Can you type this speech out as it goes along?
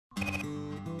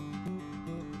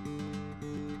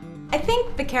I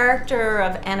think the character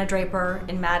of Anna Draper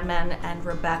in Mad Men and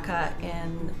Rebecca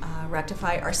in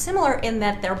Rectify are similar in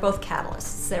that they're both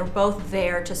catalysts. They're both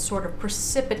there to sort of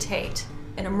precipitate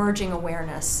an emerging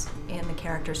awareness in the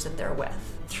characters that they're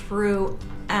with. Through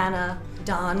Anna,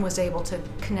 Don was able to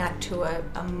connect to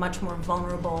a much more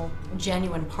vulnerable,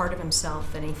 genuine part of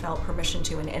himself than he felt permission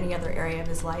to in any other area of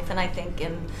his life. And I think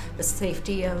in the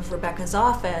safety of Rebecca's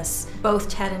office, both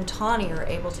Ted and Tawny are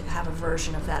able to have a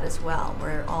version of that as well,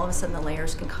 where all of a sudden the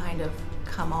layers can kind of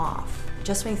come off.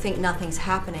 Just when you think nothing's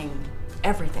happening,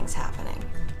 everything's happening.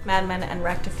 Mad Men and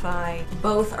Rectify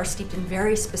both are steeped in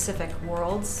very specific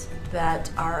worlds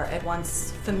that are at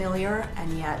once familiar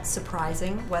and yet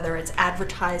surprising, whether it's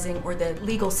advertising or the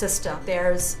legal system.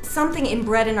 There's something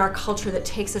inbred in our culture that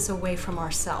takes us away from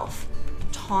ourselves.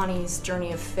 Tawny's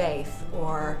journey of faith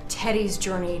or Teddy's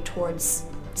journey towards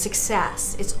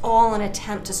success. It's all an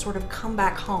attempt to sort of come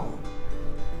back home.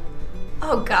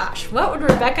 Oh gosh, what would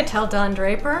Rebecca tell Don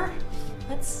Draper?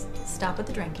 Let's stop with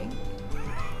the drinking.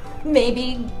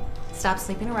 Maybe stop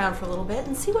sleeping around for a little bit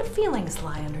and see what feelings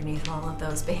lie underneath all of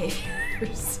those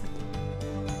behaviors.